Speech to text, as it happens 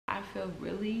feel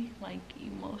really like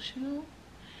emotional.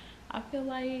 I feel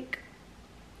like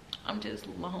I'm just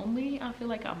lonely. I feel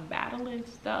like I'm battling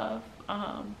stuff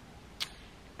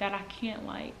that I can't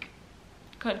like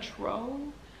control.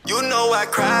 You know I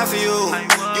cry for you.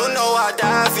 You know I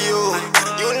die for you.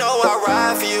 You know I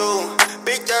ride for you.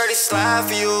 Big dirty slide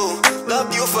for you.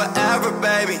 Love you forever,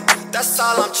 baby. That's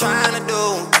all I'm trying to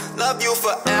do. Love you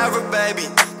forever, baby.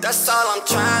 That's all I'm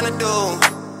trying to do.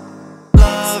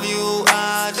 Love you,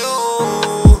 I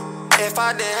do. If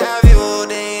I didn't have you,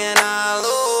 then I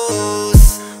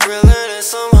lose. Realer than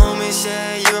some homies,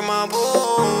 yeah, you're my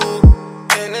boo.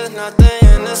 And there's nothing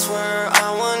in this world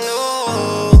I want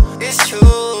new. It's true.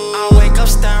 I wake up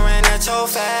staring at your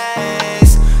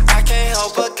face. I can't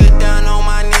help but get down on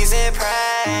my knees and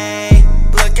pray.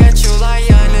 Look at you like,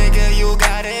 young nigga, you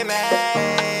got it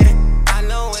made. I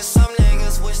know it's some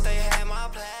niggas wish they had my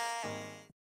place.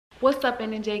 What's up,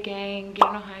 NJ gang?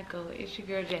 You know how it go. It's your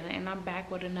girl Jalyn, and I'm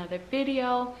back with another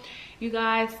video. You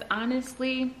guys,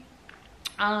 honestly,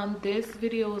 this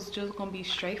video is just gonna be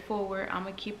straightforward. I'm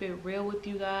gonna keep it real with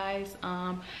you guys,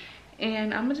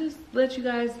 and I'm gonna just let you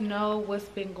guys know what's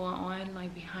been going on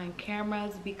like behind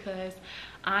cameras, because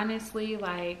honestly,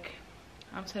 like,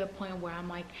 I'm to the point where I'm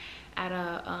like at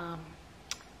a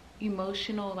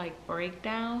emotional like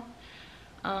breakdown.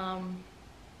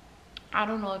 I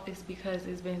don't know if it's because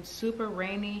it's been super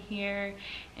rainy here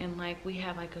and like we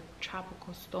have like a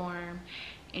tropical storm,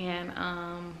 and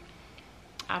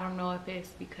I don't know if it's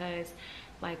because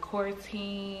like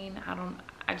quarantine.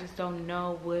 I just don't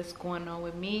know what's going on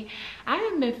with me. I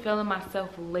haven't been feeling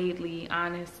myself lately,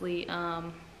 honestly. I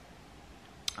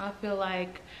feel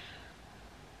like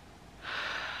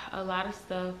a lot of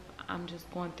stuff I'm just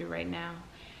going through right now,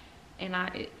 and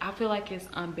I feel like it's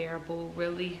unbearable,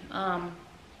 really.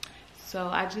 So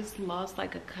I just lost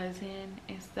like a cousin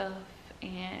and stuff,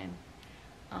 and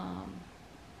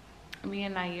me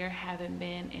and Nyyear haven't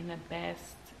been in the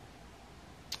best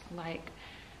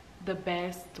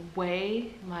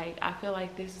way. Like, I feel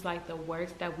like this is like the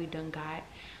worst that we done got.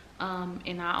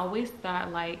 And I always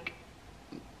thought like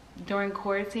during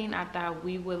quarantine, I thought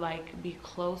we would like be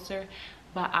closer,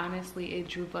 but honestly it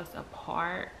drove us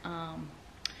apart.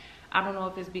 I don't know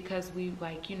if it's because we've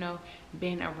like, you know,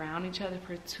 been around each other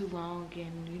for too long,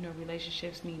 and you know,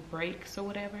 relationships need breaks or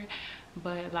whatever.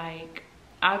 But like,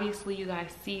 obviously you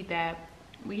guys see that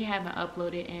we haven't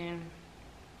uploaded in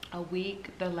a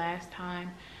week. The last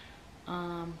time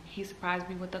he surprised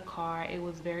me with a car, it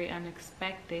was very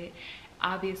unexpected.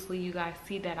 Obviously you guys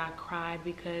see that I cried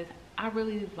because I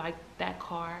really liked that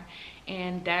car,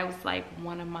 and that was like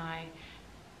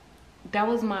that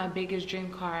was my biggest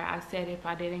dream car. I said if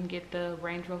I didn't get the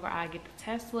Range Rover, I'd get the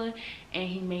Tesla, and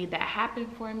he made that happen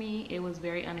for me. It was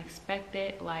very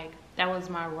unexpected. Like, that was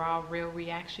my raw, real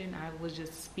reaction. I was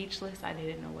just speechless. I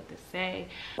didn't know what to say.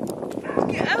 I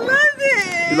love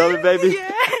it. You love it, baby?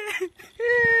 Yeah.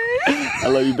 I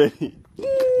love you, baby.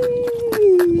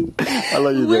 I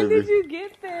love you, When baby. did you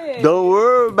get that? Don't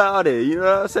worry about it. You know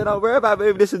what I'm saying? Don't worry about it,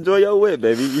 baby. Just enjoy your whip,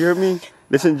 baby. You hear me?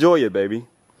 Just enjoy it, baby.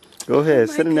 Go ahead.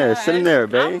 Oh Sit in there. God. Sit in there,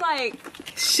 baby. I'm like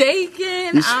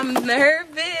shaking. I'm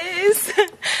nervous.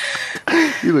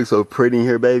 You look so pretty in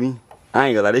here, baby. I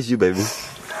ain't gonna lie. This you, baby.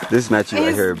 This is not you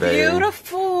right here, baby. It's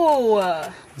beautiful.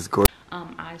 It's gorgeous.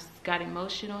 I got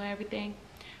emotional and everything,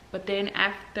 but then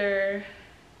after,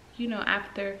 you know,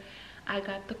 after I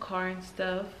got the car and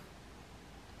stuff,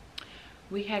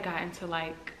 we had gotten to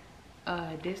like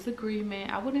a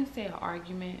disagreement. I wouldn't say an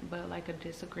argument, but like a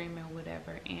disagreement,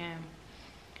 whatever. And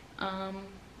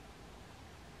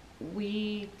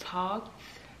we talked.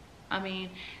 I mean,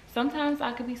 sometimes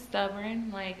I could be stubborn,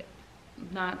 like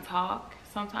not talk.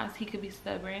 Sometimes he could be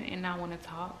stubborn and not want to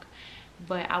talk,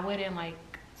 but I wouldn't like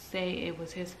say it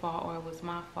was his fault or it was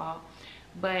my fault.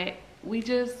 But we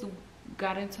just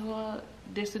got into a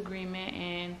disagreement,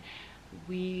 and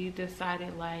we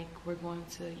decided like we're going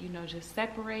to, you know, just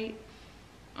separate.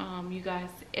 You guys,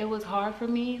 it was hard for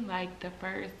me. Like the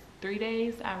first 3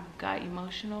 days I got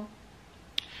emotional.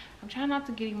 I'm trying not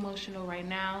to get emotional right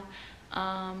now.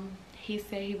 He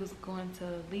said he was going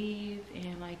to leave,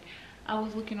 and like I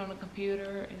was looking on the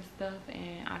computer and stuff,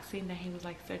 and I seen that he was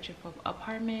like searching for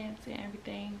apartments and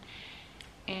everything,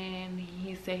 and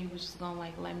he said he was just gonna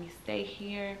like let me stay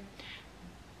here.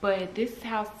 But this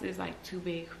house is like too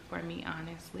big for me,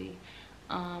 honestly.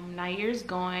 Nyyear's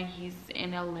gone. He's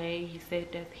in LA. He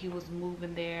said that he was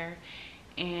moving there,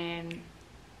 and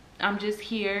I'm just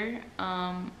here.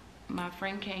 My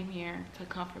friend came here to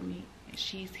comfort me.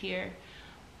 She's here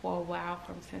for a while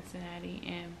from Cincinnati,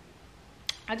 and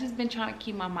I just been trying to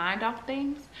keep my mind off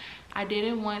things. I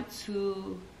didn't want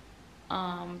to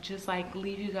just like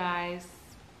leave you guys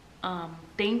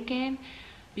thinking,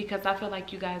 because I feel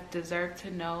like you guys deserve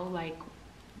to know. Like,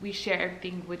 we share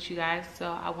everything with you guys,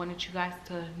 so I wanted you guys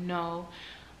to know.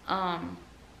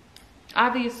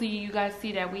 Obviously you guys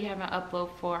see that we haven't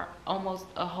uploaded for almost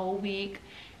a whole week.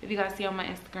 If you guys see on my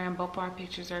Instagram, both our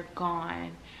pictures are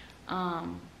gone.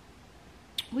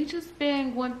 We just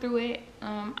been going through it.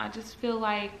 I just feel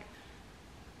like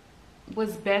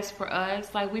what's best for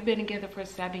us, like, we've been together for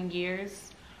 7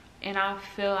 years, and I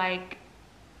feel like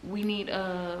we need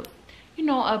a, you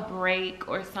know, a break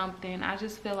or something. I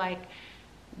just feel like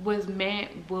what's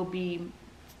meant will be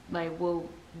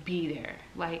there.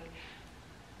 Like,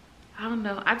 I don't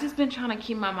know, I just been trying to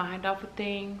keep my mind off of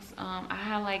things. I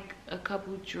had like a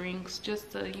couple drinks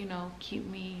just to, you know, keep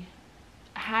me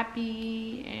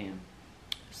happy and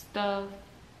stuff.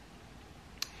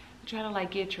 I'm trying to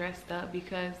like get dressed up,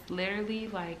 because literally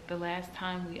like the last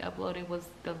time we uploaded was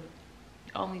the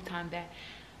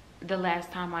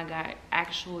last time I got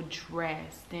actual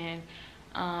dressed and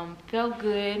felt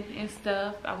good and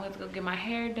stuff. I went to go get my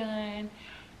hair done,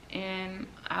 and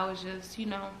I was just, you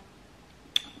know,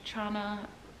 trying to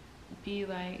be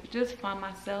like, just find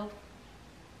myself,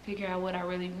 figure out what I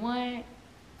really want.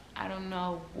 I don't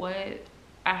know what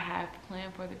I have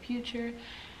planned for the future.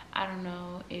 I don't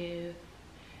know if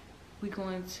we're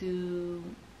going to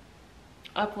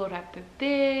upload after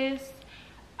this.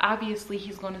 Obviously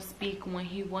he's going to speak when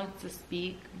he wants to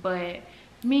speak, but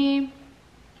me,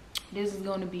 this is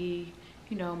going to be,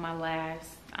 you know, my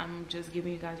last. I'm just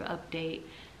giving you guys an update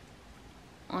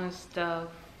on stuff,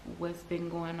 what's been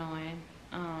going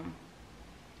on.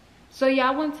 So yeah,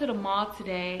 I went to the mall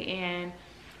today and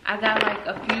I got like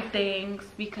a few things,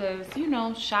 because, you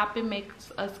know, shopping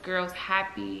makes us girls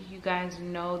happy. You guys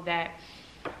know that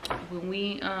when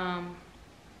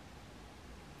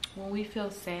we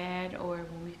feel sad or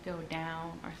when we feel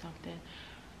down or something,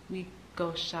 we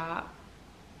go shop.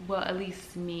 Well, at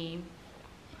least me.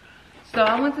 So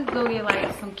I went to go get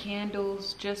like some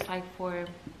candles, just like for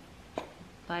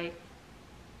like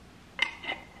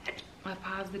a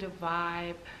positive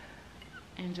vibe,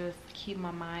 and just keep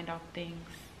my mind off things,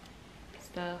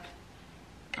 stuff.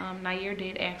 Nyyear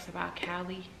did ask about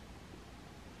Cali.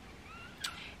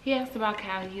 He asked about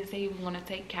Cali. He said he was going to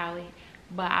take Cali,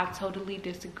 but I totally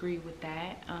disagree with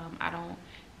that. I don't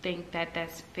think that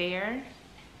that's fair.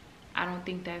 I don't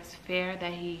think that's fair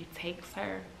that he takes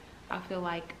her. I feel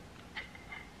like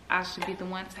I should be the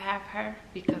one to have her,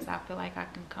 because I feel like I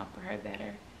can comfort her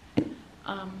better.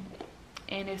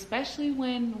 And especially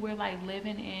when we're like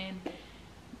living in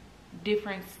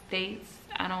different states,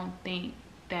 I don't think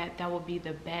that that would be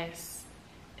the best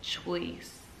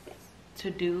choice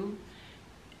to do.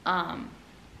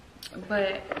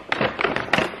 But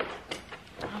I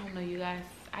don't know, you guys,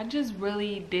 I just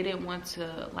really didn't want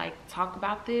to like talk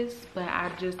about this, but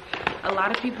a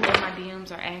lot of people in my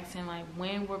DMs are asking like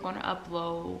when we're gonna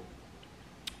upload,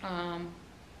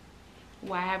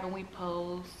 why haven't we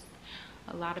posted.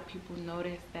 A lot of people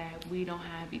notice that we don't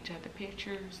have each other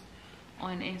pictures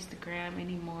on Instagram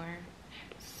anymore.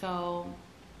 So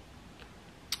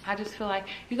I just feel like,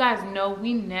 you guys know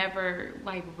we never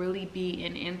like really be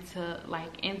into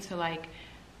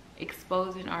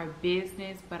exposing our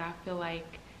business, but I feel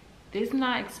like this is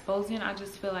not exposing. I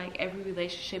just feel like every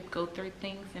relationship go through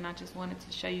things, and I just wanted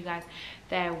to show you guys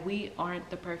that we aren't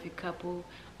the perfect couple.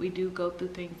 We do go through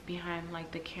things behind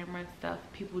like the camera and stuff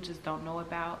people just don't know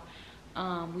about.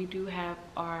 We do have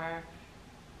our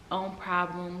own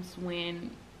problems.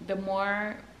 When the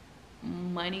more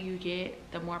money you get,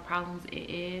 the more problems it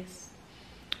is.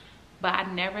 But I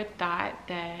never thought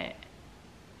that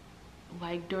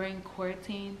like during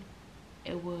quarantine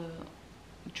it would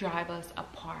drive us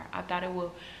apart. I thought it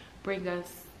would bring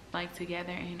us like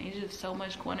together, and it's just so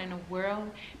much going in the world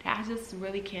that I just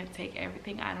really can't take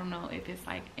everything. I don't know if it's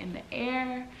like in the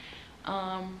air.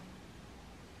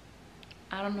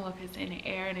 I don't know if it's in the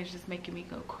air and it's just making me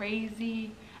go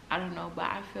crazy. I don't know, but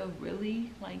I feel really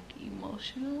like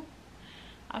emotional.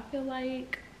 I feel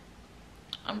like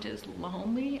I'm just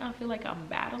lonely. I feel like I'm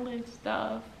battling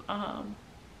stuff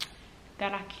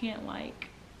that I can't like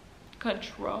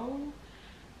control.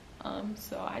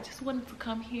 So I just wanted to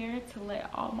come here to let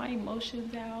all my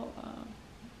emotions out.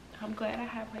 I'm glad I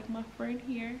have like my friend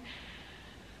here.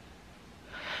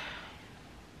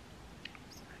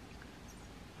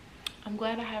 I'm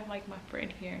glad I have like my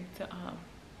friend here to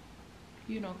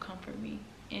you know, comfort me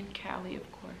in Cali,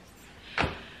 of course.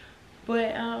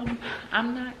 But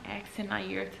I'm not asking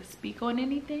Nyyear to speak on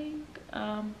anything.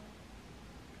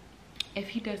 If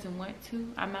he doesn't want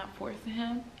to, I'm not forcing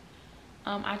him.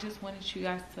 I just wanted you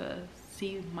guys to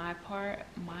see my part,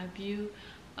 my view,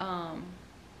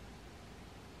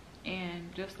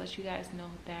 and just let you guys know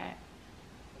that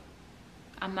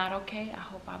I'm not okay. I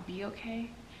hope I'll be okay.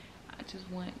 I just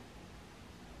want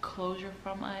closure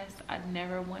from us. I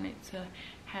never wanted to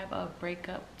have a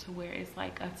breakup to where it's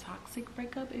like a toxic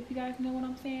breakup, if you guys know what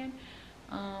I'm saying.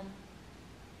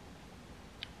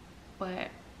 But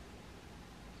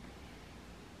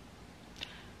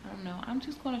I don't know. I'm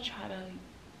just gonna try to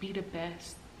be the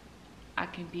best I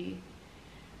can be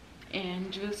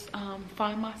and just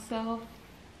find myself.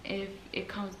 If it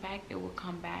comes back, it will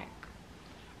come back.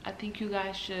 I think you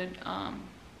guys should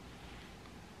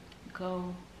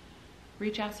go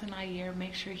reach out to Nyyear,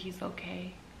 make sure he's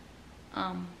okay.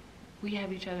 We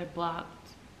have each other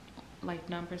blocked, like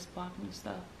numbers blocked and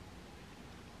stuff.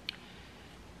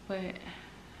 But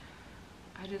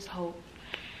I just hope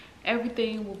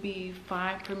everything will be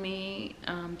fine for me.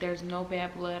 There's no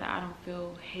bad blood. I don't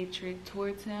feel hatred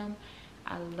towards him.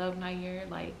 I love Nyyear.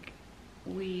 Like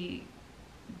we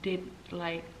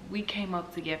came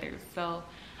up together, so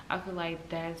I feel like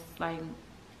that's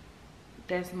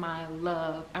my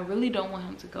love. I really don't want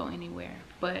him to go anywhere,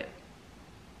 but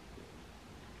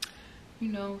you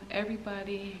know,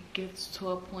 everybody gets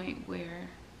to a point where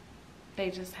they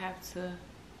just have to.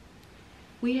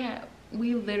 We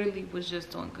literally was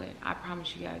just doing good. I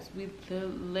promise you guys, we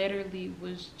literally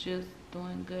was just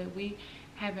doing good. We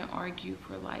haven't argued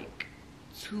for like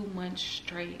 2 months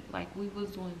straight. Like we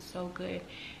was doing so good,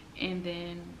 and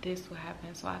then this will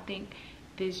happen. So I think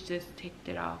this just ticked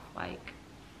it off. Like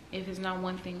if it's not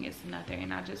one thing, it's another,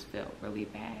 and I just felt really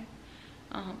bad.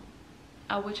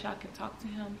 I wish I could talk to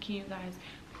him. Can you guys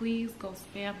please go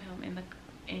spam him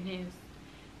in his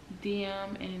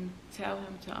DM and tell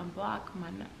him to unblock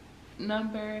my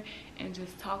number and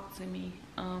just talk to me.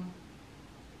 I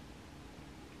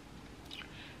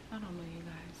don't know, you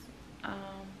guys.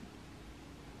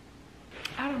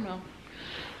 I don't know.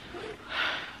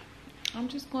 I'm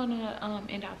just gonna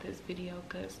end out this video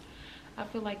because I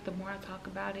feel like the more I talk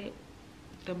about it,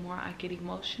 the more I get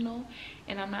emotional,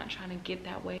 and I'm not trying to get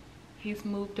that way. He's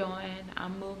moved on,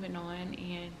 I'm moving on,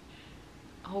 and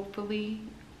hopefully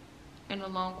in the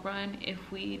long run,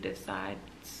 if we decide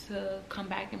to come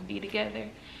back and be together,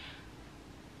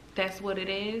 that's what it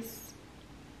is.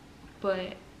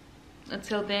 But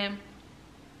until then,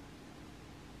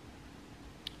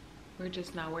 we're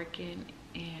just not working,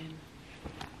 and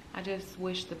I just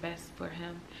wish the best for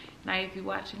him. Now, if you're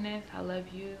watching this, I love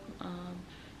you.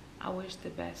 I wish the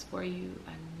best for you.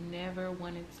 I never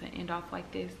wanted to end off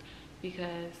like this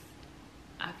because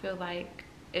I feel like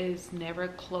it's never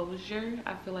closure.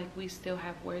 I feel like we still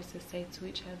have words to say to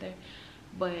each other,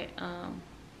 but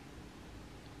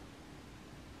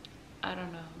I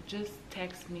don't know. Just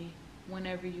text me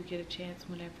whenever you get a chance,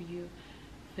 whenever you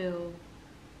feel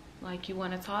like you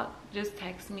want to talk. Just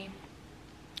text me.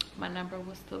 My number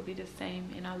will still be the same,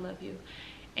 and I love you.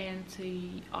 And to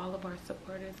all of our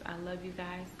supporters, I love you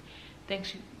guys.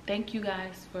 Thank you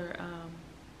guys for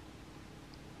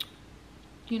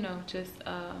you know, just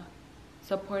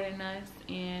supporting us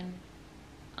and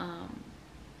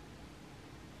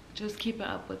just keeping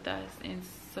up with us and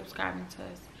subscribing to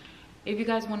us. If you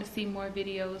guys want to see more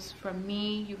videos from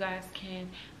me, you guys can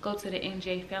go to the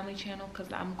NJ family channel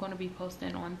because I'm going to be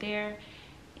posting on there,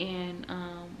 and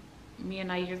me and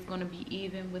Nyyear is going to be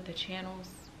even with the channels.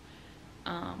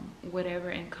 Whatever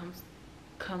and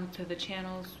come to the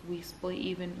channels, we split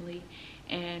evenly,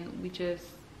 and we just,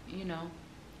 you know,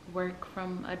 work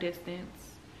from a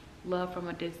distance, love from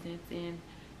a distance, and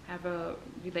have a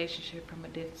relationship from a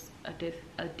distance.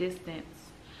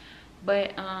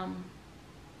 But I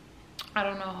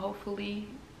don't know, hopefully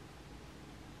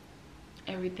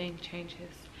everything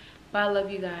changes. But I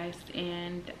love you guys,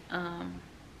 and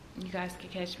you guys can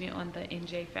catch me on the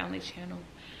NJ family channel.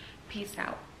 Peace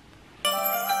out.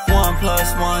 1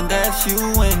 + 1, that's you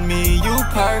and me. You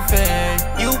perfect,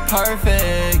 you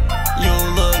perfect. You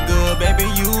look good, baby,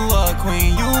 you a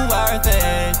queen. You worth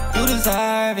it, you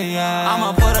deserve it, yeah.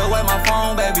 I'ma put away my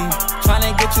phone, baby.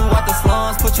 Tryna get you out the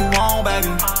slums, put you on, baby.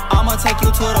 I'ma take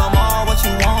you to the mall, what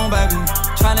you want, baby.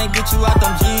 Tryna get you out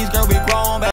them